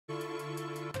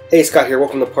Hey, Scott here.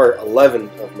 Welcome to part 11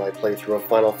 of my playthrough of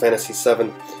Final Fantasy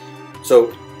VII.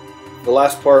 So, the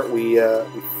last part we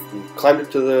climbed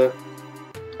up to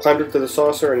the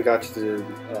saucer and got to the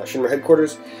Shinra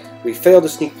headquarters. We failed to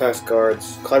sneak past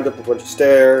guards, climbed up a bunch of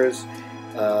stairs,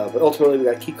 but ultimately we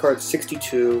got keycard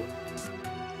 62,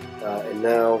 and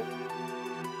now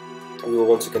we will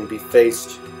once again be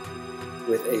faced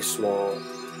with a small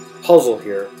puzzle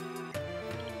here.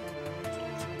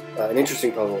 An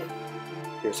interesting puzzle.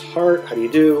 Here's Hart. How do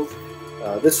you do?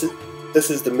 This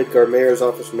is the Midgard mayor's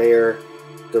office. Mayor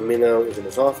Domino is in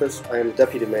his office. I am the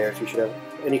deputy mayor. If you should have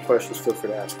any questions, feel free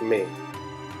to ask me.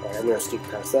 Alright, I'm going to sneak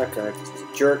past that guy because he's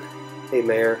a jerk. Hey,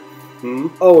 mayor.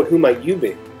 Oh, and who might you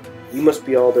be? You must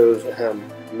be all those.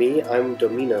 Me? I'm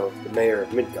Domino, the mayor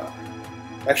of Midgard.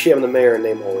 Actually, I'm the mayor in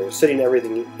name only. The city and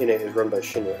everything in it is run by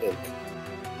Shinra Inc.,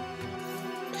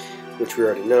 which we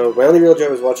already know. My only real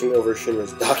job is watching over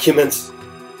Shinra's documents.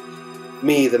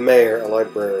 Me, the mayor, a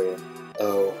librarian.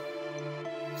 Oh.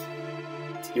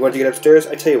 You want to get upstairs?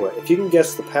 I tell you what, if you can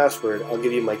guess the password, I'll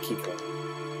give you my keycard.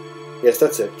 Yes,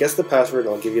 that's it. Guess the password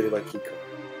and I'll give you my keycard.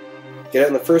 Get it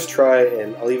on the first try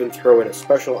and I'll even throw in a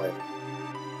special item.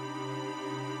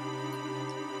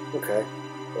 Okay.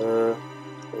 No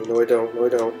I don't. No I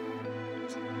don't.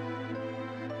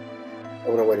 I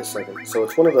want to wait a second. So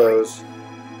it's one of those.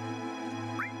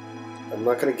 I'm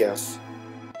not going to guess.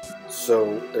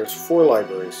 So, there's 4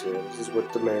 libraries here. This is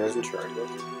what the mayor is in charge of.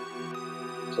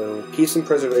 So, Peace and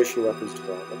Preservation Weapons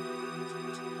Development.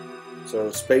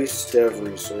 So, Space Dev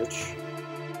Research.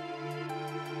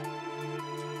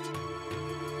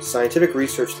 Scientific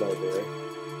Research Library.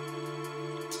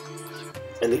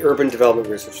 And the Urban Development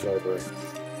Research Library.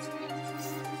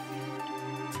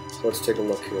 So, let's take a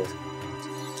look here.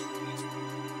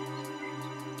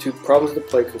 2 problems with the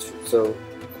play. So,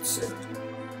 let's see.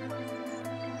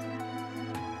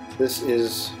 This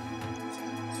is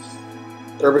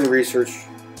Urban Research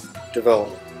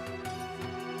Development.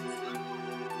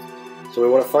 So we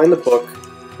want to find the book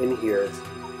in here.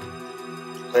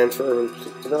 Plans for Urban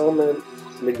Development,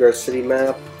 Midgard City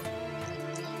Map,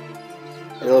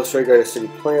 an illustrated guide to city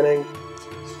planning,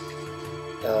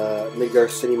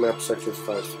 Midgard City Map sections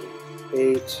 5 through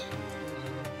 8.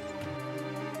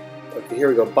 Okay, here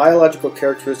we go. Biological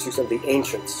characteristics of the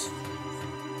ancients.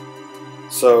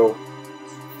 So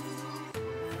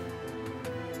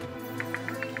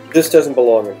this doesn't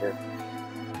belong in here.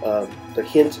 The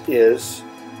hint is,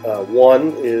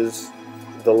 1 is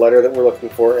the letter that we're looking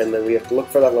for, and then we have to look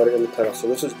for that letter in the title. So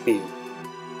this is B.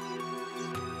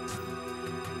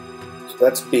 So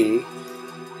that's B.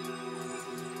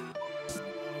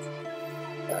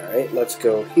 Alright, let's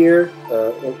go here.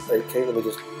 Okay, let me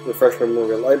just refresh my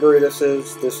memory what library this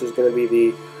is. This is going to be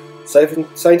the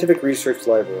Scientific Research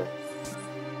Library.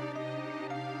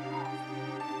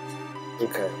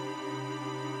 Okay.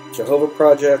 Jehovah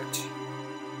Project,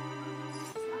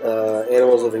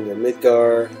 Animals Living near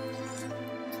Midgard,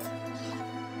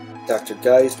 Dr.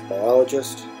 Geist,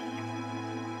 Biologist,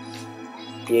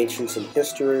 The Ancients in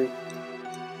History,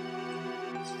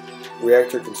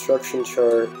 Reactor Construction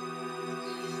Chart,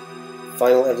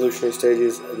 Final Evolutionary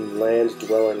Stages in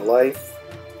Land-Dwelling Life.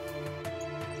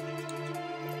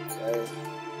 Okay.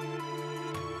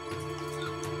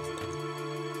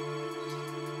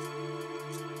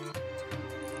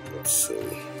 Let's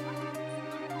see.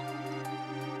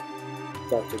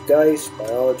 Dr. Geist,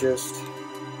 Biologist.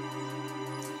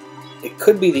 It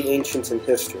could be the Ancients in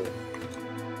History.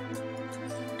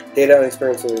 Data and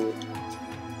experience in...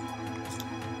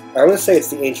 I'm going to say it's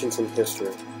the Ancients in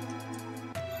History.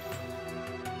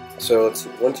 So let's see.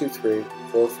 1, 2, 3,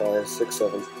 4, 5, 6,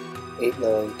 7, 8,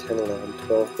 9, 10, 11,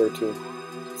 12, 13,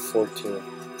 14.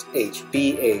 It's H.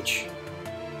 B-H.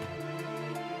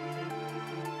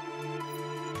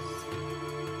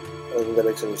 I don't think that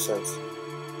makes any sense.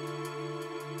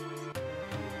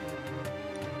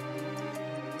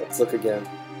 Let's look again.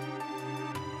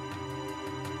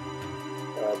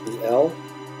 The L.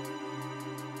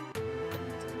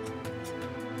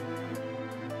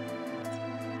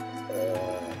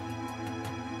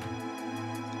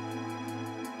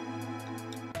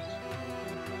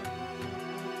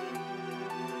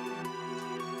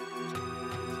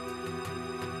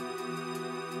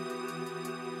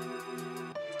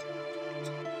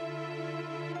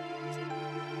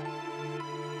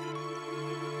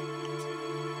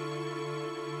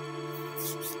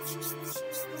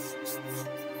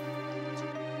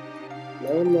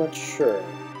 Now I'm not sure.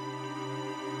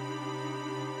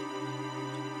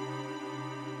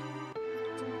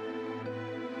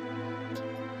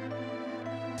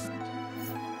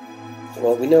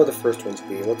 Well, we know the first one's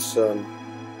B. Let's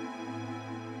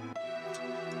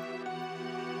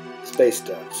space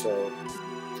stuff. So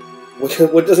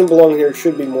what doesn't belong here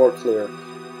should be more clear.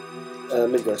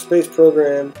 Midgard space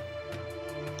program.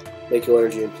 Make your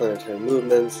energy and planetary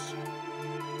movements.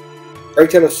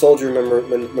 Breakdown of soldier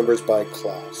members by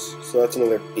class. So that's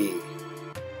another B.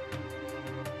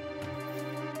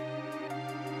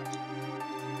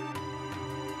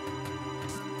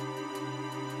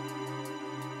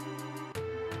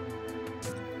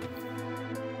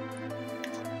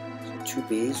 Two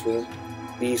B's with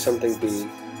B something B,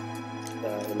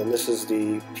 and then this is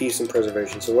the peace and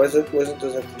preservation. So what does it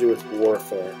have to do with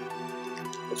warfare?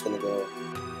 It's going to go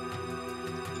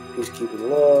peacekeeping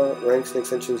law, ranks and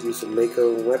extensions, use of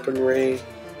Mako weaponry,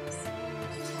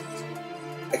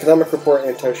 economic report,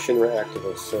 anti-Shinra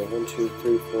activists. So 1, 2,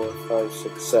 3, 4, 5,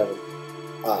 6, 7.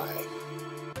 I.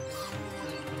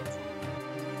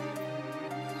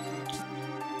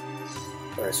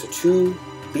 All right, so 2.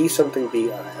 B something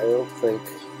BI. I don't think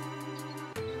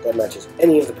that matches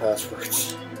any of the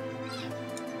passwords.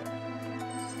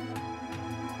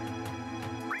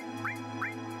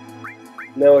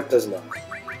 No, it does not.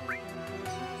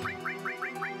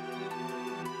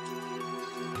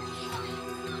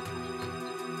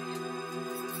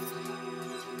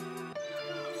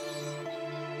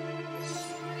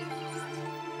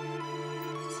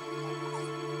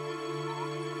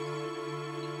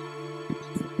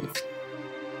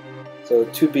 So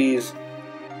 2 B's.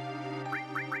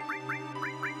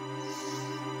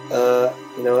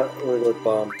 You know what? I'm gonna go with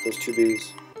bomb. There's 2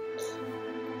 B's.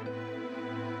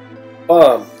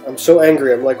 Bomb. I'm so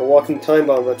angry. I'm like a walking time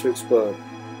bomb about to explode.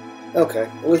 Okay,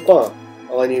 it was bomb.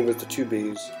 All I needed was the 2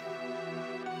 B's.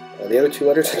 The other 2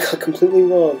 letters I got completely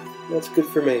wrong. That's good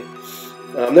for me.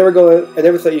 I never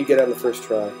thought you'd get it on the first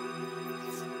try.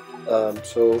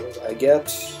 So I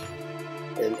get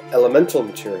an elemental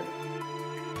material.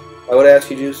 I would ask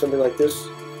you to do something like this,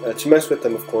 to mess with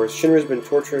them, of course. Shinra's been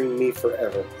torturing me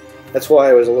forever. That's why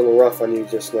I was a little rough on you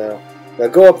just now. Now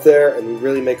go up there and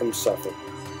really make them suffer.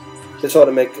 This ought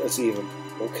to make us even.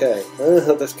 Okay.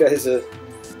 This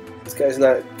guy's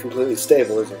not completely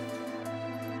stable, is he?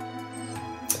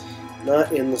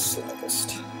 Not in the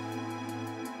slightest.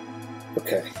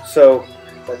 Okay, so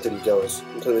that didn't go as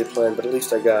completely planned, but at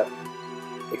least I got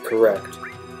it correct.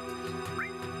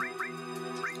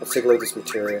 Let's take a look at this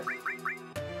material.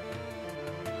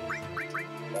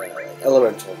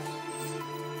 Elemental.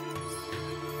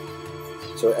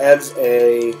 So it adds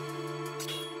a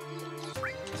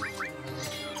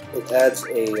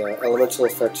elemental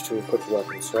effect to equipped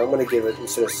weapons. So I'm going to give it,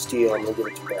 instead of steel, I'm going to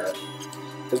give it to Barrett.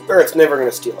 Because Barrett's never going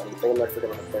to steal anything. I'm not going to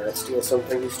let Barrett steal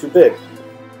something. He's too big.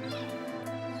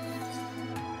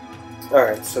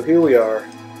 Alright, so here we are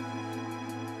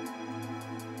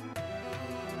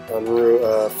on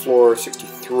floor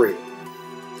 63.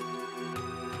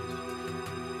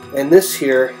 And this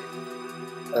here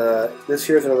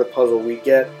is another puzzle. We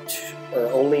get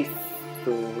only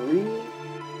 3.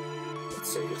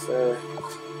 Let's see, is there?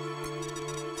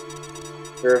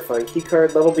 Verifying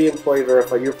keycard. Level B employee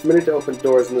verified. You're permitted to open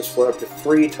doors in this floor up to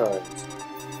 3 times.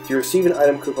 If you receive an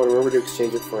item coupon, remember to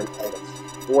exchange it for an item.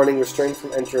 Warning: restrained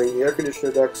from entering the air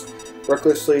conditioner ducts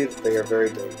recklessly. They are very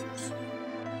dangerous.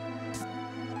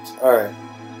 Alright,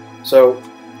 so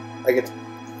I get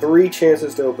 3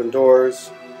 chances to open doors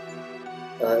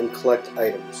and collect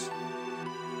items.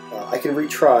 I can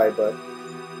retry, but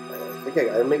I think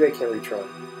maybe I can't retry.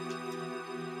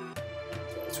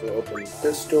 So we'll open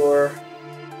this door.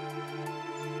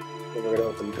 Then we're going to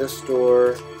open this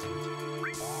door.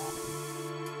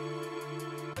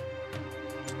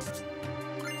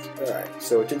 Alright,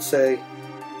 so it did say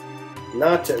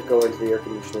not to go into the air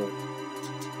conditioning,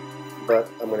 but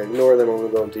I'm going to ignore them. I'm going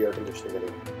to go into the air conditioning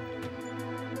anyway.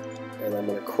 And I'm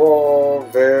going to crawl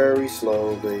very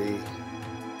slowly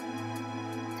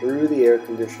through the air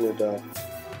conditioner duct.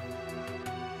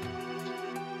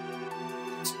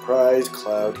 Surprise,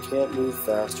 Cloud can't move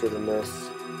faster than this.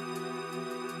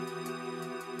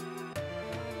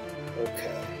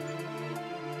 Okay.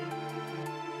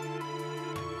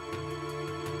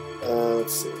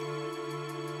 Let's see.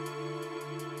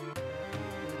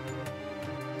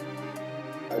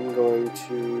 I'm going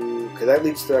to... Okay, that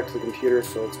leads direct to the computer,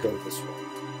 so let's go this way.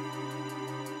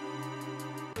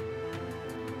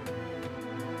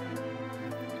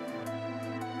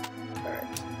 Alright.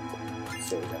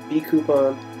 So we got B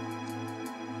coupon.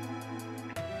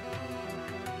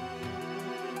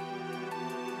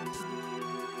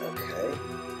 Okay.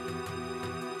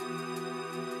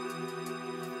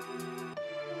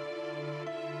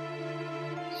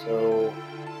 So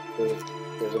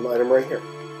there's an item right here.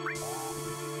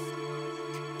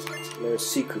 And there's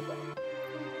C coupon.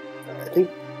 I think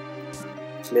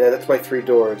I mean, that's my 3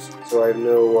 doors, so I have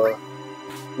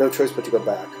no choice but to go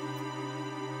back.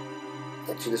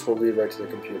 Actually, this will lead right to the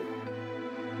computer.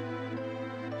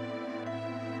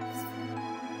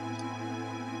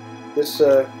 This,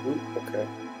 okay.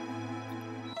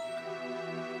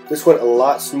 This went a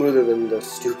lot smoother than the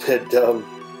stupid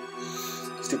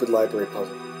library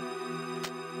puzzle.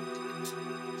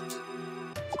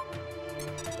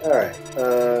 Alright,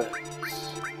 so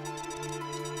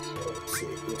let's see.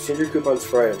 Exchange your coupons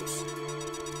for items.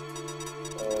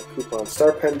 Coupon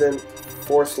star pendant,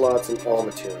 4 slots, and all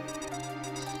material.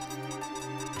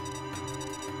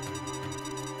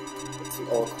 It's an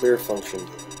all clear function.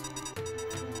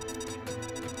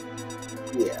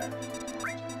 Yeah.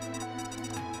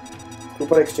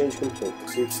 Coupon exchange complete.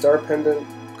 Receive star pendant,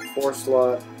 4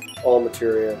 slot, all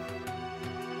materia.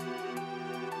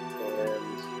 And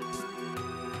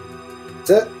that's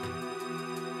it.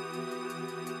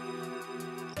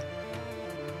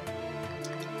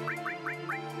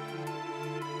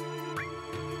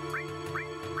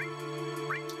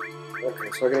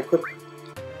 Okay, so I can equip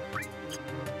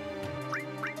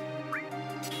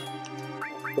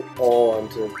all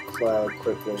onto Cloud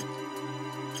quickly.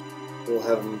 We'll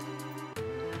have him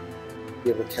be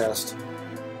able to cast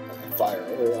fire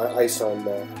or ice on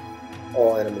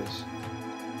all enemies.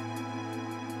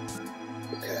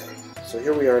 Okay, so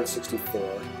here we are in 64,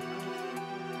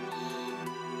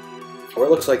 where it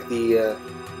looks like the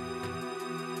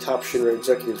top Shinra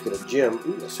executives get a gym.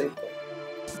 Ooh, a save point.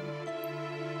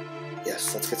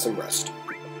 Yes, let's get some rest.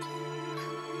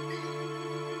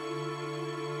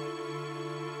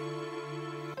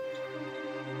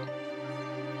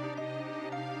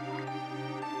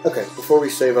 Okay, before we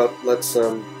save up, let's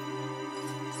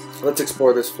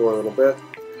explore this floor a little bit.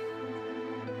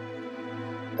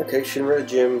 Okay, Shinra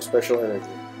Gym Special Energy.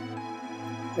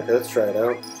 Okay, let's try it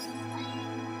out.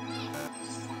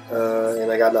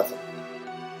 And I got nothing.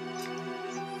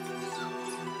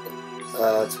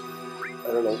 I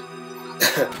don't know.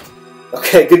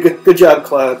 Okay, good job,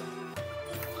 Cloud.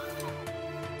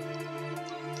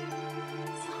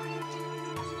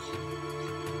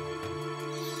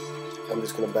 I'm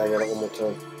just gonna bang on it one more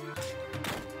time.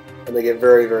 And they get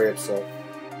very, very upset.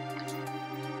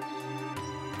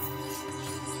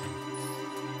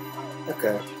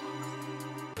 Okay.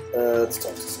 Let's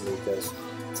talk to some of these guys.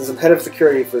 Since I'm head of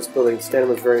security for this building,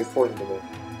 stamina is very important to me.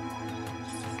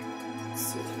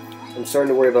 Let's see. I'm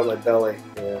starting to worry about my belly.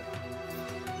 Yeah.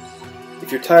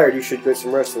 If you're tired, you should get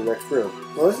some rest in the next room.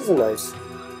 Well, this isn't nice.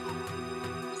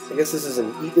 I guess this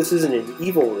isn't an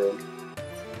evil room.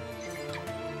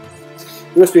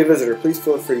 You must be a visitor. Please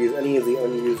feel free to use any of the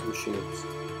unused machines.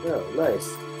 Oh,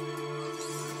 nice.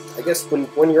 I guess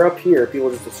when you're up here, people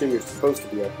just assume you're supposed to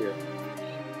be up here,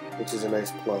 which is a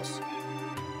nice plus.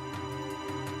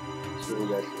 So what we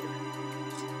got here?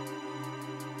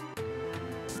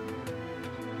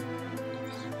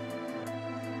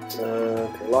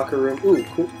 Okay, locker room. Ooh,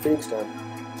 cool. Phoenix time.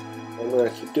 I'm gonna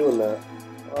keep doing that.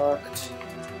 Locked.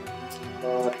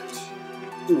 Locked.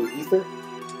 Ooh, ether.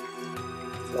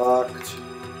 Locked.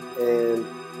 And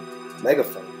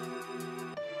megaphone.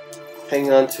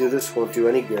 Hanging on to this won't do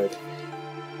any good.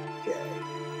 Okay.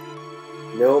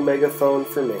 No megaphone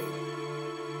for me.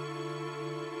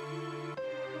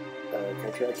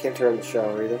 I can't turn on the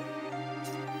shower either.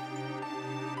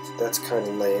 That's kind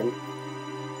of lame.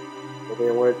 Maybe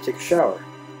I wanted to take a shower.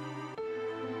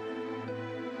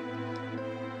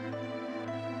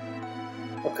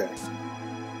 Okay.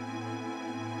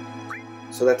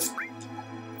 So that's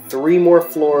 3 more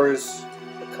floors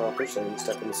accomplished. I didn't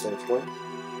step in the same point.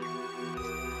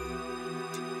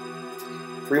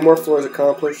 3 more floors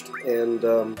accomplished, and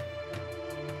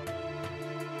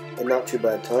not too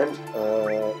bad time.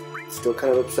 Still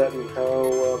kind of upset in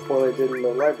how poorly I did in the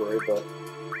library, but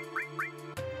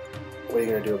what are you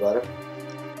going to do about it?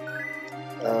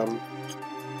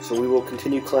 So we will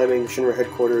continue climbing Shinra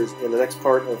headquarters in the next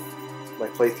part of my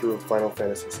playthrough of Final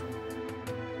Fantasy VII.